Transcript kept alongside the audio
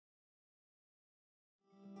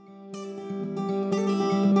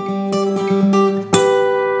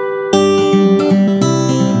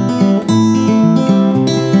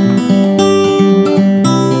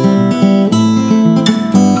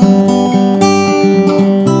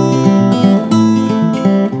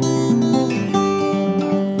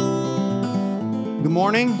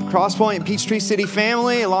Crosspoint Peachtree City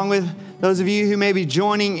family, along with those of you who may be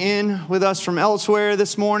joining in with us from elsewhere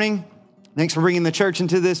this morning. Thanks for bringing the church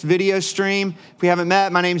into this video stream. If we haven't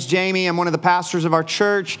met, my name's Jamie. I'm one of the pastors of our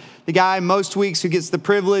church, the guy most weeks who gets the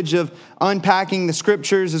privilege of unpacking the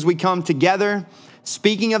scriptures as we come together.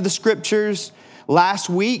 Speaking of the scriptures, last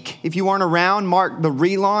week, if you weren't around, marked the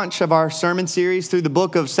relaunch of our sermon series through the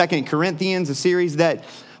book of 2 Corinthians, a series that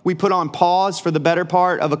we put on pause for the better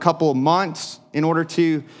part of a couple of months in order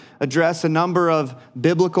to address a number of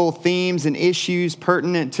biblical themes and issues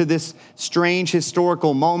pertinent to this strange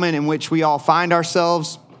historical moment in which we all find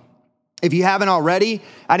ourselves. If you haven't already,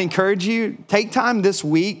 I'd encourage you, take time this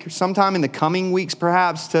week, or sometime in the coming weeks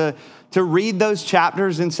perhaps, to read those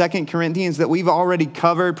chapters in 2 Corinthians that we've already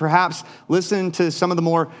covered. Perhaps listen to some of the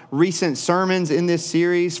more recent sermons in this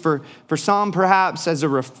series. For some, perhaps as a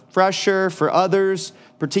refresher. For others,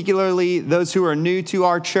 particularly those who are new to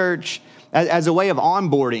our church, as a way of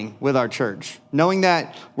onboarding with our church, knowing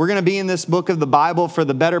that we're going to be in this book of the Bible for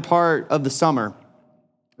the better part of the summer.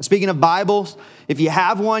 Speaking of Bibles, if you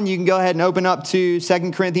have one, you can go ahead and open up to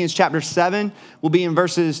 2 Corinthians chapter 7. We'll be in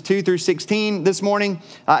verses 2 through 16 this morning.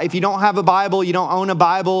 If you don't have a Bible, you don't own a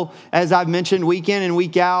Bible, as I've mentioned week in and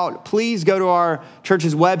week out, please go to our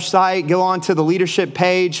church's website, go on to the leadership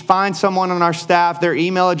page, find someone on our staff, their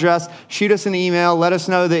email address, shoot us an email, let us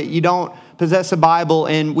know that you don't possess a Bible,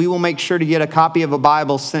 and we will make sure to get a copy of a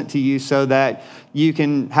Bible sent to you so that you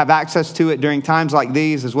can have access to it during times like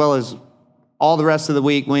these, as well as all the rest of the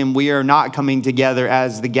week when we are not coming together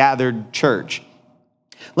as the gathered church.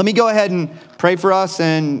 Let me go ahead and pray for us,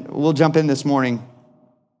 and we'll jump in this morning.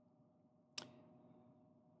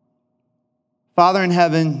 Father in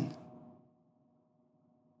heaven,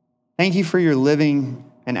 thank you for your living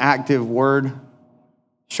and active word,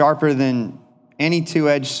 sharper than any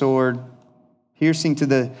two-edged sword, piercing to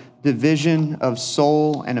the division of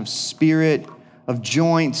soul and of spirit, of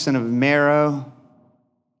joints and of marrow,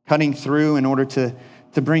 cutting through in order to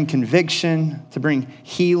bring conviction, to bring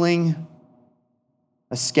healing,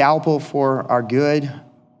 a scalpel for our good,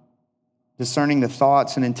 discerning the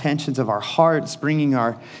thoughts and intentions of our hearts, bringing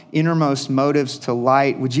our innermost motives to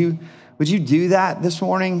light. Would you do that this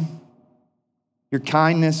morning? Your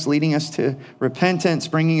kindness leading us to repentance,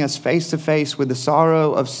 bringing us face to face with the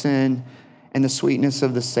sorrow of sin and the sweetness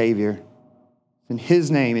of the Savior. In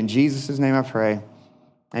his name, in Jesus' name I pray,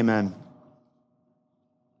 amen.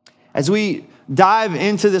 As we dive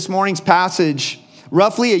into this morning's passage,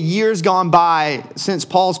 roughly a year's gone by since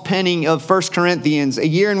Paul's penning of 1 Corinthians, a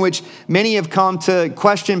year in which many have come to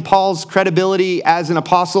question Paul's credibility as an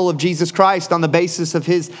apostle of Jesus Christ on the basis of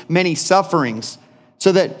his many sufferings.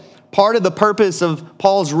 So that part of the purpose of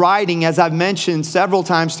Paul's writing, as I've mentioned several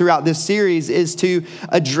times throughout this series, is to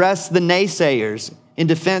address the naysayers in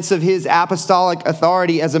defense of his apostolic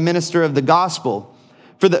authority as a minister of the gospel.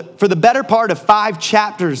 For the better part of 5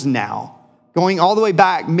 chapters now, going all the way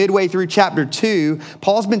back midway through chapter 2,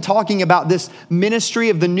 Paul's been talking about this ministry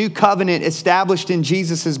of the new covenant established in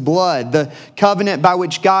Jesus' blood, the covenant by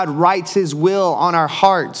which God writes his will on our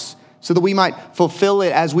hearts so that we might fulfill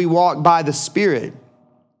it as we walk by the Spirit.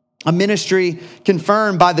 A ministry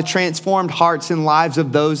confirmed by the transformed hearts and lives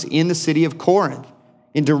of those in the city of Corinth,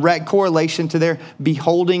 in direct correlation to their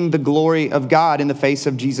beholding the glory of God in the face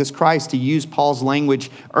of Jesus Christ, to use Paul's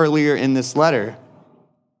language earlier in this letter,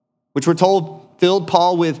 which we're told filled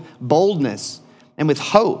Paul with boldness and with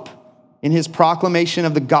hope in his proclamation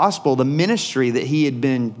of the gospel, the ministry that he had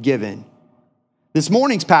been given. This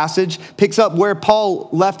morning's passage picks up where Paul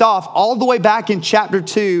left off all the way back in chapter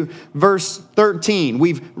 2, verse 13.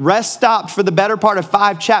 We've rest stopped for the better part of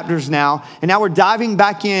 5 chapters now, and now we're diving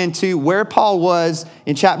back into where Paul was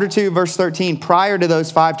in chapter 2, verse 13, prior to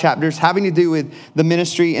those 5 chapters, having to do with the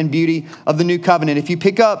ministry and beauty of the new covenant. If you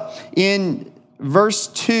pick up in verse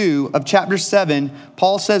 2 of chapter 7,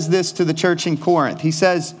 Paul says this to the church in Corinth. He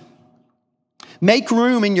says, "Make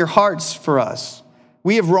room in your hearts for us.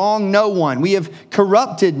 We have wronged no one. We have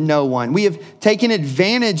corrupted no one. We have taken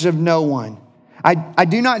advantage of no one. I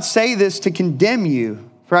do not say this to condemn you,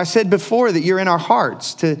 for I said before that you're in our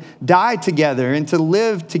hearts, to die together and to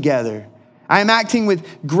live together. I am acting with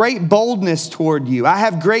great boldness toward you. I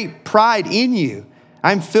have great pride in you.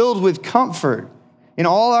 I am filled with comfort. In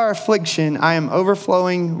all our affliction, I am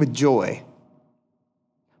overflowing with joy."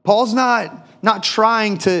 Paul's not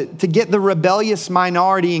trying to get the rebellious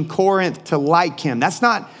minority in Corinth to like him. That's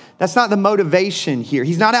not the motivation here.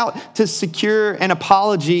 He's not out to secure an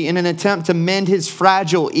apology in an attempt to mend his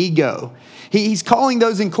fragile ego. He's calling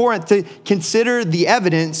those in Corinth to consider the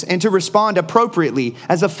evidence and to respond appropriately.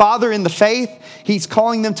 As a father in the faith, he's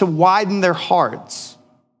calling them to widen their hearts.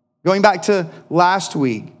 Going back to last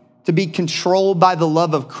week, to be controlled by the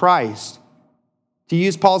love of Christ. To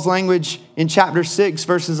use Paul's language in chapter 6,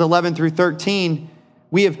 verses 11 through 13,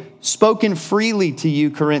 we have spoken freely to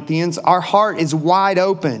you, Corinthians. Our heart is wide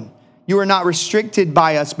open. You are not restricted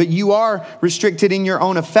by us, but you are restricted in your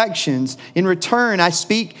own affections. In return, I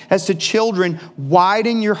speak as to children,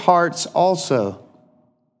 widen your hearts also.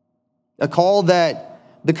 A call that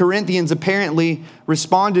the Corinthians apparently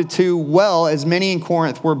responded to well, as many in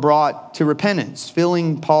Corinth were brought to repentance,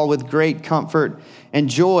 filling Paul with great comfort and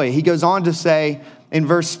joy. He goes on to say in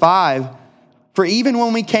verse 5, for even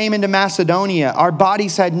when we came into Macedonia, our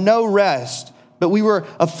bodies had no rest, but we were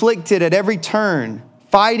afflicted at every turn,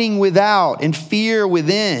 fighting without and fear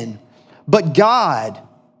within. But God,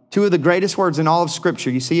 two of the greatest words in all of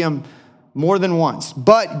Scripture, you see them more than once.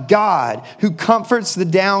 But God, who comforts the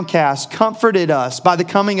downcast, comforted us by the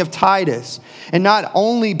coming of Titus, and not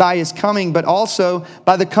only by his coming, but also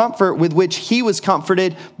by the comfort with which he was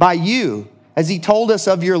comforted by you, as he told us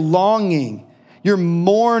of your longing, your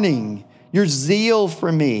mourning, your zeal for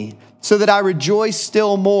me, so that I rejoice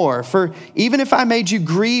still more. For even if I made you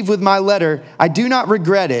grieve with my letter, I do not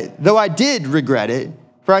regret it, though I did regret it.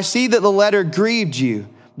 For I see that the letter grieved you,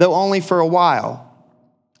 though only for a while.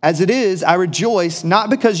 As it is, I rejoice, not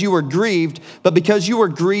because you were grieved, but because you were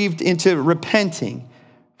grieved into repenting.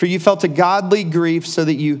 For you felt a godly grief so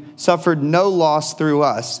that you suffered no loss through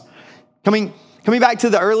us. Coming back to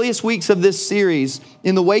the earliest weeks of this series,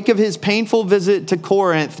 in the wake of his painful visit to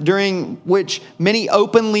Corinth, during which many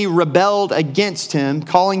openly rebelled against him,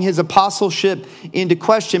 calling his apostleship into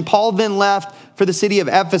question, Paul then left for the city of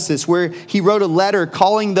Ephesus, where he wrote a letter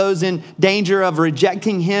calling those in danger of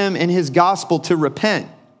rejecting him and his gospel to repent.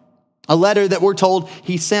 A letter that we're told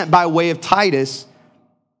he sent by way of Titus,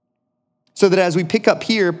 so that as we pick up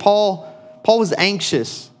here, Paul was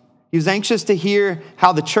anxious. He was anxious to hear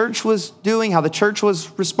how the church was doing, how the church was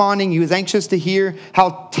responding. He was anxious to hear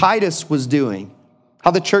how Titus was doing,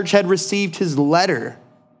 how the church had received his letter.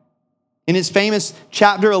 In his famous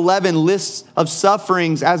chapter 11 lists of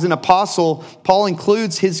sufferings as an apostle, Paul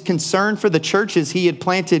includes his concern for the churches he had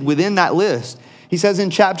planted within that list. He says in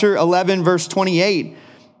chapter 11, verse 28,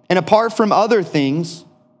 and apart from other things,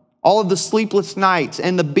 all of the sleepless nights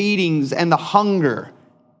and the beatings and the hunger,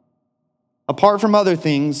 apart from other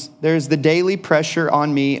things, there's the daily pressure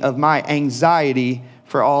on me of my anxiety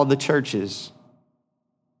for all the churches.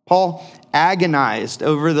 Paul agonized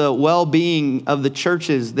over the well-being of the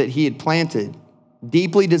churches that he had planted,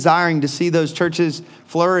 deeply desiring to see those churches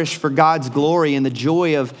flourish for God's glory and the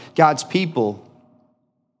joy of God's people.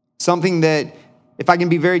 Something that, if I can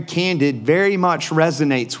be very candid, very much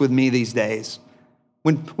resonates with me these days.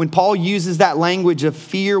 When Paul uses that language of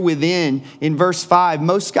fear within in verse 5,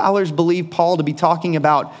 most scholars believe Paul to be talking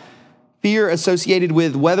about fear associated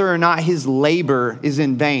with whether or not his labor is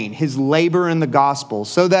in vain, his labor in the gospel.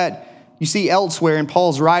 So that you see elsewhere in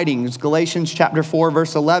Paul's writings, Galatians chapter 4,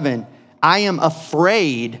 verse 11, I am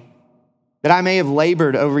afraid that I may have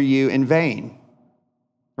labored over you in vain.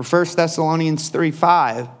 Or 1 Thessalonians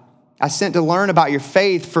 3:5, I sent to learn about your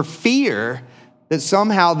faith for fear that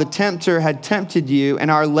somehow the tempter had tempted you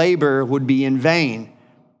and our labor would be in vain.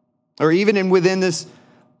 Or even within this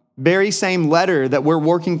very same letter that we're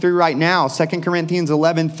working through right now, 2 Corinthians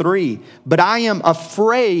 11:3, but I am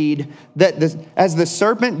afraid that as the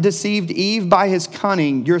serpent deceived Eve by his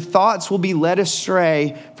cunning, your thoughts will be led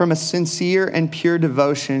astray from a sincere and pure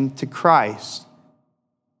devotion to Christ.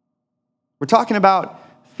 We're talking about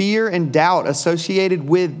fear and doubt associated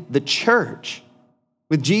with the church,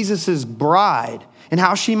 with Jesus' bride, and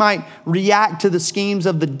how she might react to the schemes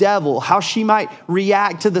of the devil, how she might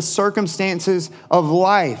react to the circumstances of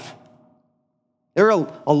life. There are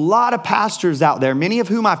a lot of pastors out there, many of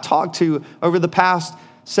whom I've talked to over the past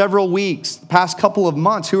several weeks, the past couple of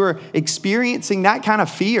months, who are experiencing that kind of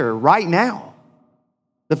fear right now.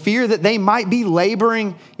 The fear that they might be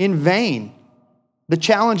laboring in vain. The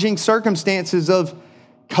challenging circumstances of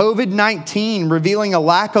COVID-19 revealing a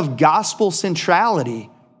lack of gospel centrality,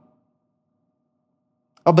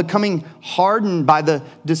 of becoming hardened by the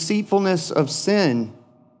deceitfulness of sin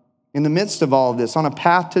in the midst of all of this, on a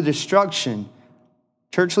path to destruction.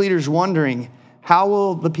 Church leaders wondering, how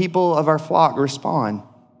will the people of our flock respond?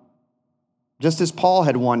 Just as Paul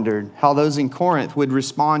had wondered how those in Corinth would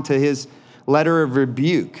respond to his letter of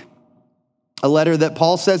rebuke, a letter that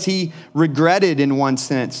Paul says he regretted in one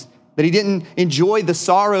sense, that he didn't enjoy the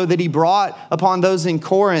sorrow that he brought upon those in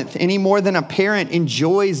Corinth any more than a parent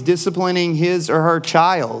enjoys disciplining his or her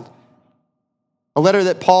child. A letter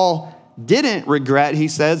that Paul didn't regret, he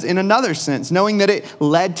says, in another sense, knowing that it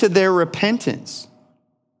led to their repentance.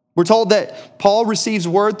 We're told that Paul receives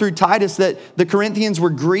word through Titus that the Corinthians were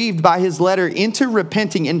grieved by his letter into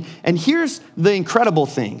repenting. And here's the incredible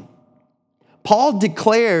thing. Paul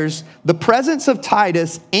declares the presence of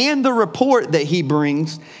Titus and the report that he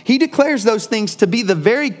brings, he declares those things to be the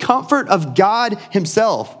very comfort of God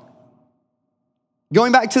himself.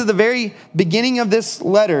 Going back to the very beginning of this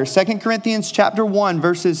letter, 2 Corinthians chapter 1,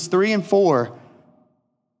 verses 3 and 4,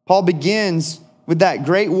 Paul begins with that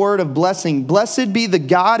great word of blessing. Blessed be the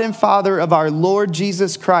God and Father of our Lord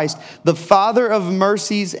Jesus Christ, the Father of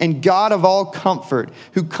mercies and God of all comfort,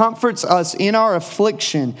 who comforts us in our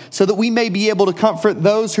affliction, so that we may be able to comfort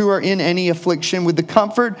those who are in any affliction with the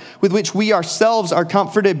comfort with which we ourselves are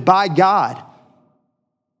comforted by God.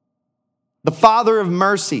 The Father of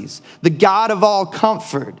mercies, the God of all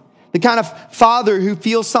comfort, the kind of Father who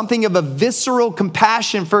feels something of a visceral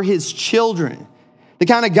compassion for his children. The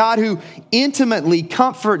kind of God who intimately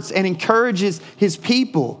comforts and encourages his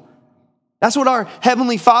people. That's what our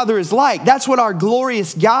Heavenly Father is like. That's what our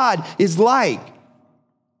glorious God is like.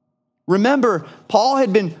 Remember, Paul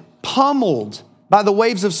had been pummeled by the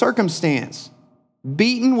waves of circumstance,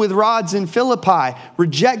 beaten with rods in Philippi,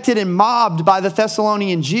 rejected and mobbed by the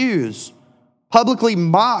Thessalonian Jews, publicly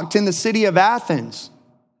mocked in the city of Athens.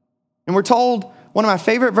 And we're told one of my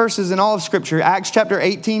favorite verses in all of Scripture, Acts chapter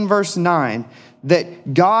 18, verse 9,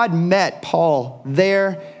 that God met Paul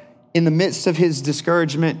there in the midst of his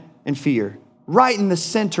discouragement and fear, right in the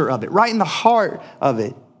center of it, right in the heart of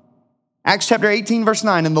it. Acts chapter 18, verse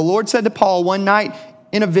 9, and the Lord said to Paul one night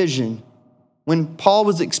in a vision, when Paul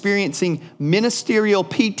was experiencing ministerial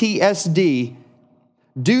PTSD,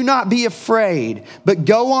 do not be afraid, but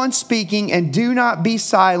go on speaking and do not be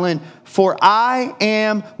silent, for I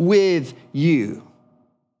am with you.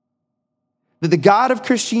 That the God of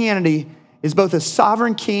Christianity is both a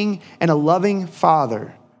sovereign king and a loving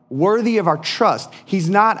father, worthy of our trust. He's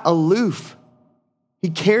not aloof. He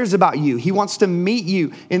cares about you. He wants to meet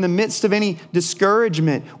you in the midst of any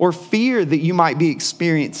discouragement or fear that you might be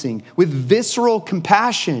experiencing with visceral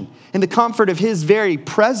compassion and the comfort of his very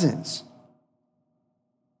presence.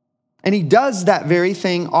 And he does that very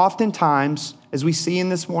thing oftentimes, as we see in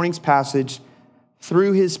this morning's passage,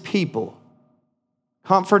 through his people,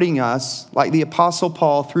 comforting us like the Apostle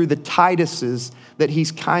Paul through the Tituses that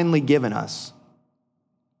he's kindly given us.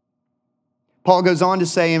 Paul goes on to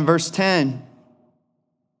say in verse 10,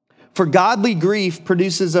 for godly grief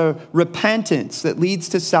produces a repentance that leads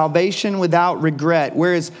to salvation without regret,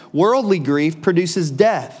 whereas worldly grief produces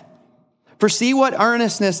death. For see what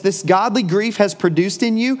earnestness this godly grief has produced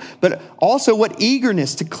in you, but also what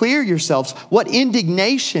eagerness to clear yourselves, what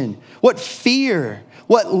indignation, what fear,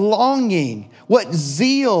 what longing, what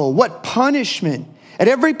zeal, what punishment. At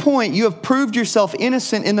every point you have proved yourself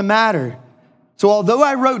innocent in the matter. So although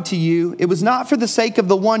I wrote to you, it was not for the sake of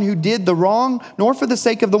the one who did the wrong, nor for the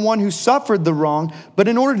sake of the one who suffered the wrong, but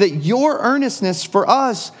in order that your earnestness for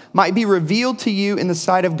us might be revealed to you in the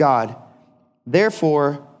sight of God.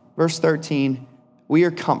 Therefore, verse 13, we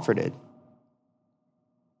are comforted.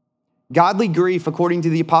 Godly grief, according to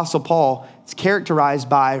the Apostle Paul, is characterized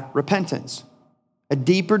by repentance, a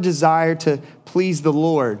deeper desire to please the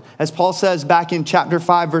Lord. As Paul says back in chapter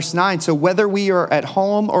 5, verse 9, so whether we are at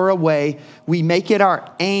home or away, we make it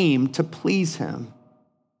our aim to please him.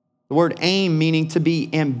 The word aim meaning to be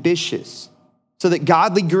ambitious, so that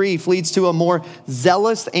godly grief leads to a more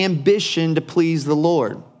zealous ambition to please the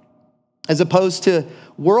Lord, as opposed to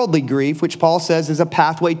worldly grief, which Paul says is a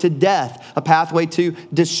pathway to death, a pathway to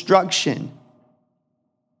destruction.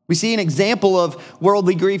 We see an example of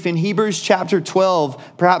worldly grief in Hebrews chapter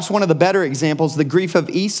 12, perhaps one of the better examples, the grief of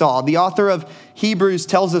Esau. The author of Hebrews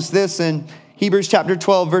tells us this in Hebrews chapter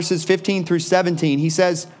 12, verses 15 through 17. He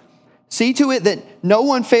says, see to it that no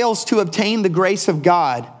one fails to obtain the grace of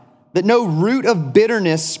God, that no root of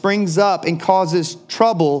bitterness springs up and causes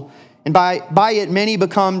trouble, and by it many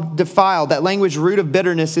become defiled. That language, root of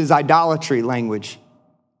bitterness, is idolatry language.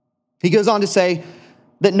 He goes on to say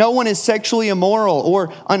that no one is sexually immoral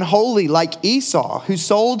or unholy like Esau, who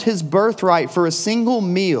sold his birthright for a single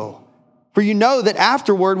meal. For you know that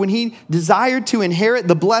afterward, when he desired to inherit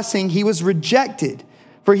the blessing, he was rejected,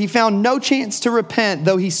 for he found no chance to repent,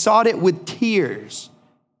 though he sought it with tears.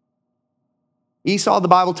 Esau, the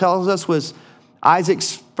Bible tells us, was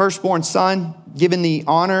Isaac's firstborn son, given the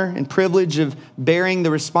honor and privilege of bearing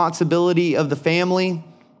the responsibility of the family,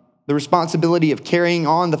 the responsibility of carrying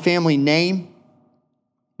on the family name.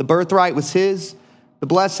 The birthright was his, the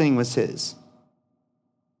blessing was his.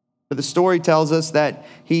 But the story tells us that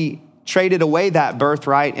he traded away that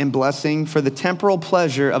birthright and blessing for the temporal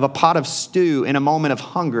pleasure of a pot of stew in a moment of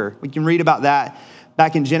hunger. We can read about that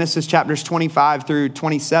back in Genesis chapters 25 through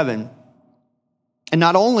 27. And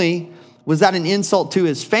not only was that an insult to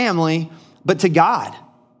his family, but to God,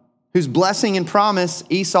 whose blessing and promise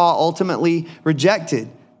Esau ultimately rejected.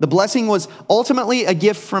 The blessing was ultimately a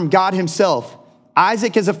gift from God himself.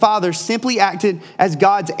 Isaac, as a father, simply acted as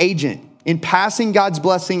God's agent in passing God's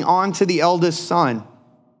blessing on to the eldest son,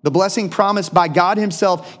 the blessing promised by God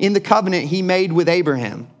himself in the covenant he made with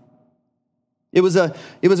Abraham. It was a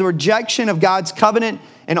rejection of God's covenant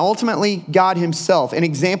and ultimately God himself, an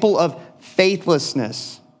example of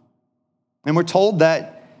faithlessness. And we're told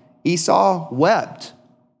that Esau wept,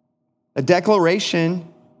 a declaration,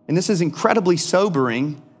 and this is incredibly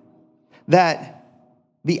sobering, that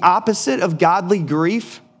the opposite of godly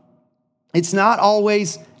grief, it's not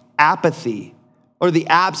always apathy or the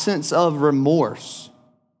absence of remorse.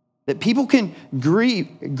 That people can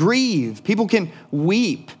grieve, people can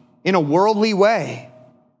weep in a worldly way.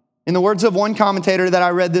 In the words of one commentator that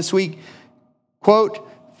I read this week, quote,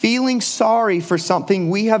 "Feeling sorry for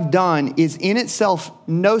something we have done is in itself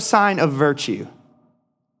no sign of virtue."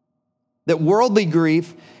 That worldly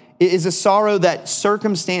grief is a sorrow that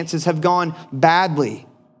circumstances have gone badly.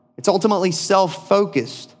 It's ultimately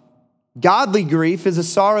self-focused. Godly grief is a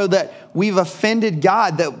sorrow that we've offended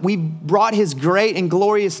God, that we've brought his great and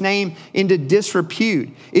glorious name into disrepute.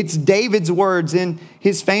 It's David's words in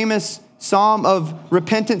his famous Psalm of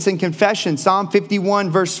repentance and confession, Psalm 51,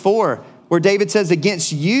 verse 4, where David says,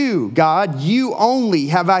 "Against you, God, you only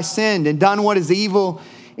have I sinned and done what is evil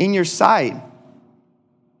in your sight."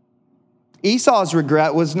 Esau's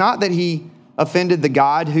regret was not that he offended the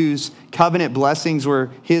God whose covenant blessings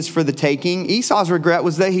were his for the taking. Esau's regret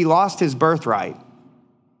was that he lost his birthright.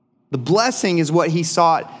 The blessing is what he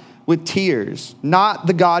sought with tears, not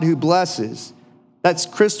the God who blesses. That's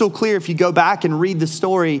crystal clear if you go back and read the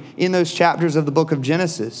story in those chapters of the book of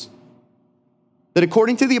Genesis. That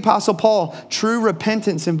according to the Apostle Paul, true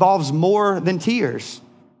repentance involves more than tears.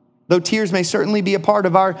 Though tears may certainly be a part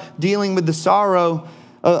of our dealing with the sorrow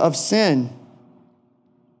of sin,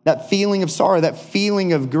 that feeling of sorrow, that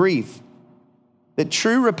feeling of grief. That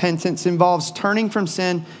true repentance involves turning from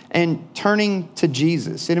sin and turning to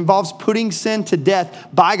Jesus. It involves putting sin to death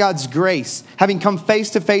by God's grace, having come face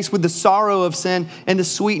to face with the sorrow of sin and the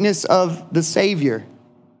sweetness of the Savior.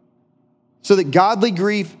 So that godly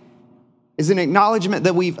grief is an acknowledgement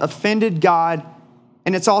that we've offended God,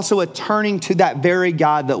 and it's also a turning to that very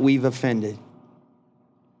God that we've offended.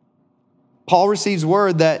 Paul receives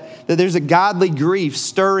word that there's a godly grief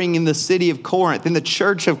stirring in the city of Corinth, in the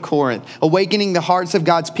church of Corinth, awakening the hearts of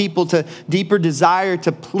God's people to deeper desire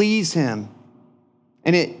to please him.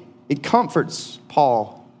 And it comforts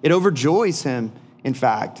Paul. It overjoys him, in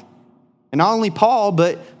fact. And not only Paul,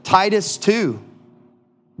 but Titus too.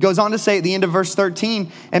 Goes on to say at the end of verse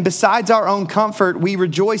 13, "And besides our own comfort, we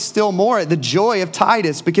rejoice still more at the joy of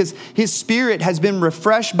Titus, because his spirit has been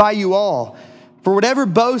refreshed by you all. For whatever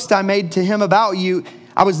boast I made to him about you,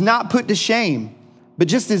 I was not put to shame. But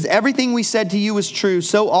just as everything we said to you was true,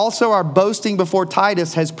 so also our boasting before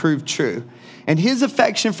Titus has proved true. And his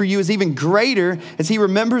affection for you is even greater as he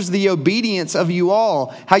remembers the obedience of you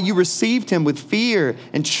all, how you received him with fear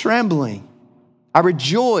and trembling. I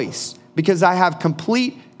rejoice because I have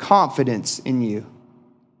complete confidence in you."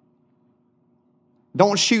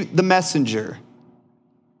 Don't shoot the messenger.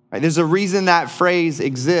 Right? There's a reason that phrase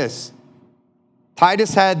exists.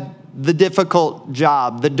 Titus had the difficult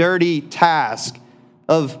job, the dirty task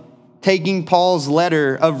of taking Paul's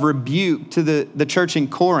letter of rebuke to the church in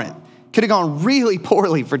Corinth. Could have gone really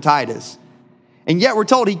poorly for Titus. And yet we're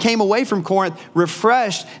told he came away from Corinth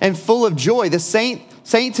refreshed and full of joy. The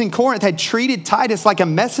saints in Corinth had treated Titus like a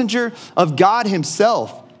messenger of God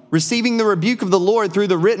himself, receiving the rebuke of the Lord through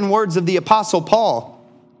the written words of the Apostle Paul.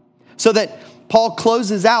 So that Paul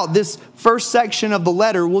closes out this first section of the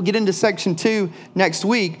letter. We'll get into section 2 next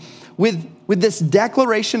week with this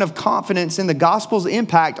declaration of confidence in the gospel's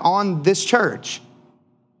impact on this church.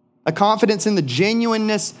 A confidence in the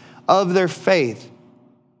genuineness of their faith.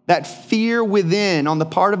 That fear within on the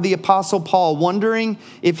part of the Apostle Paul, wondering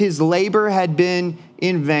if his labor had been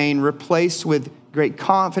in vain, replaced with great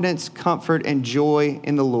confidence, comfort, and joy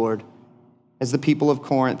in the Lord as the people of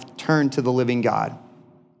Corinth turned to the living God.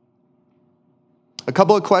 A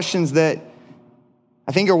couple of questions that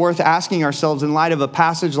I think are worth asking ourselves in light of a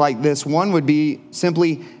passage like this. One would be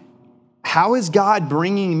simply, how is God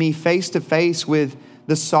bringing me face to face with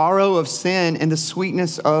the sorrow of sin and the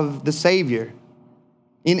sweetness of the Savior?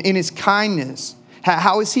 In his kindness,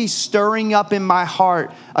 how is he stirring up in my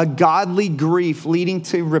heart a godly grief leading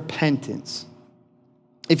to repentance?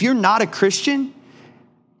 If you're not a Christian,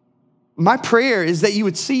 My prayer is that you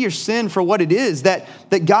would see your sin for what it is, that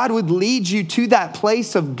God would lead you to that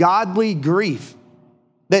place of godly grief.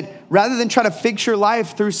 That rather than try to fix your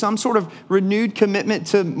life through some sort of renewed commitment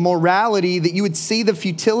to morality, that you would see the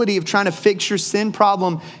futility of trying to fix your sin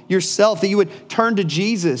problem yourself, that you would turn to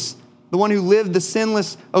Jesus, the one who lived the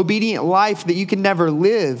sinless, obedient life that you could never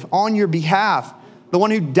live on your behalf, the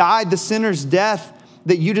one who died the sinner's death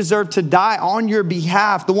that you deserve to die on your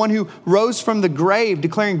behalf, the one who rose from the grave,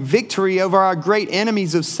 declaring victory over our great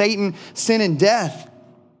enemies of Satan, sin, and death.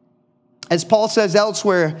 As Paul says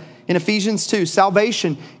elsewhere in Ephesians 2,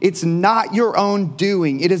 salvation, it's not your own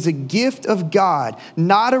doing. It is a gift of God,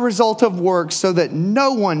 not a result of works, so that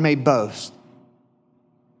no one may boast.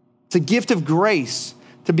 It's a gift of grace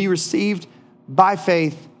to be received by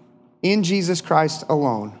faith in Jesus Christ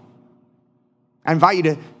alone. I invite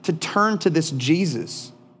you to turn to this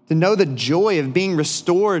Jesus, to know the joy of being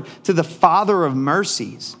restored to the Father of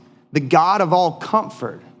mercies, the God of all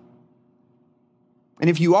comfort. And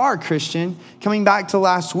if you are a Christian, coming back to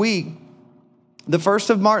last week, the first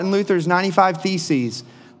of Martin Luther's 95 Theses,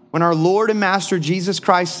 when our Lord and Master Jesus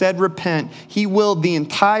Christ said repent, he willed the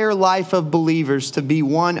entire life of believers to be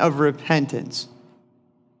one of repentance.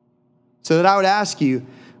 So that I would ask you,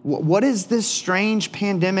 what is this strange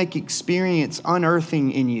pandemic experience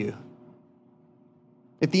unearthing in you?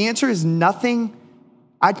 If the answer is nothing,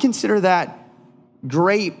 I'd consider that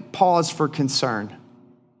great pause for concern.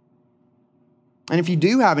 And if you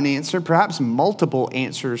do have an answer, perhaps multiple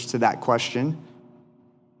answers to that question,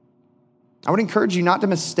 I would encourage you not to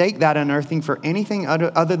mistake that unearthing for anything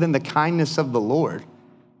other than the kindness of the Lord,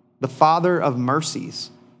 the Father of mercies.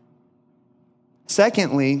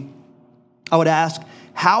 Secondly, I would ask,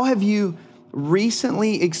 how have you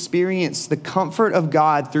recently experienced the comfort of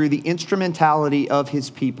God through the instrumentality of his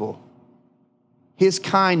people? His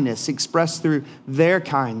kindness expressed through their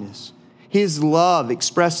kindness. His love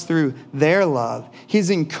expressed through their love.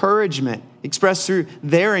 His encouragement expressed through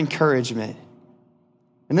their encouragement.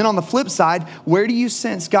 And then on the flip side, where do you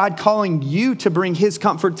sense God calling you to bring his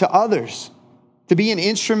comfort to others? To be an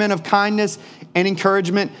instrument of kindness and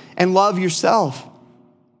encouragement and love yourself?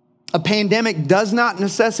 A pandemic does not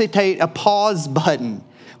necessitate a pause button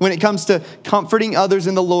when it comes to comforting others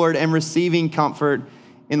in the Lord and receiving comfort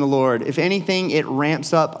in the Lord. If anything, it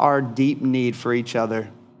ramps up our deep need for each other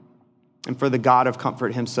and for the God of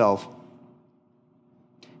comfort himself.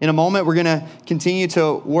 In a moment, we're going to continue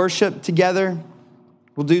to worship together.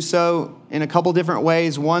 We'll do so in a couple different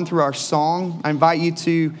ways. One, through our song. I invite you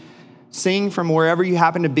to sing from wherever you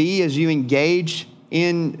happen to be as you engage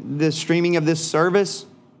in the streaming of this service,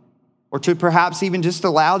 or to perhaps even just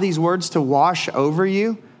allow these words to wash over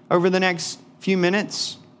you over the next few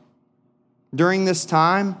minutes. During this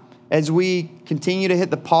time, as we continue to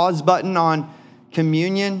hit the pause button on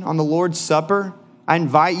communion, on the Lord's Supper, I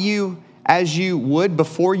invite you, as you would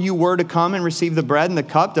before you were to come and receive the bread and the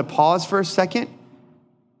cup, to pause for a second,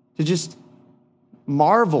 to just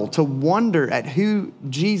marvel, to wonder at who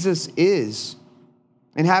Jesus is,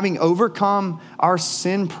 and having overcome our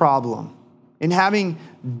sin problem, and having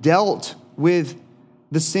dealt with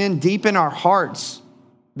the sin deep in our hearts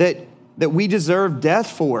that we deserve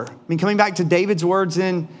death for. I mean, coming back to David's words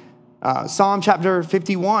in Psalm chapter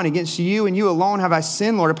 51, against you and you alone have I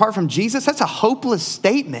sinned, Lord. Apart from Jesus, that's a hopeless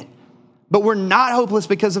statement. But we're not hopeless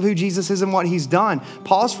because of who Jesus is and what he's done.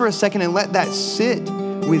 Pause for a second and let that sit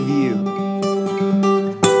with you.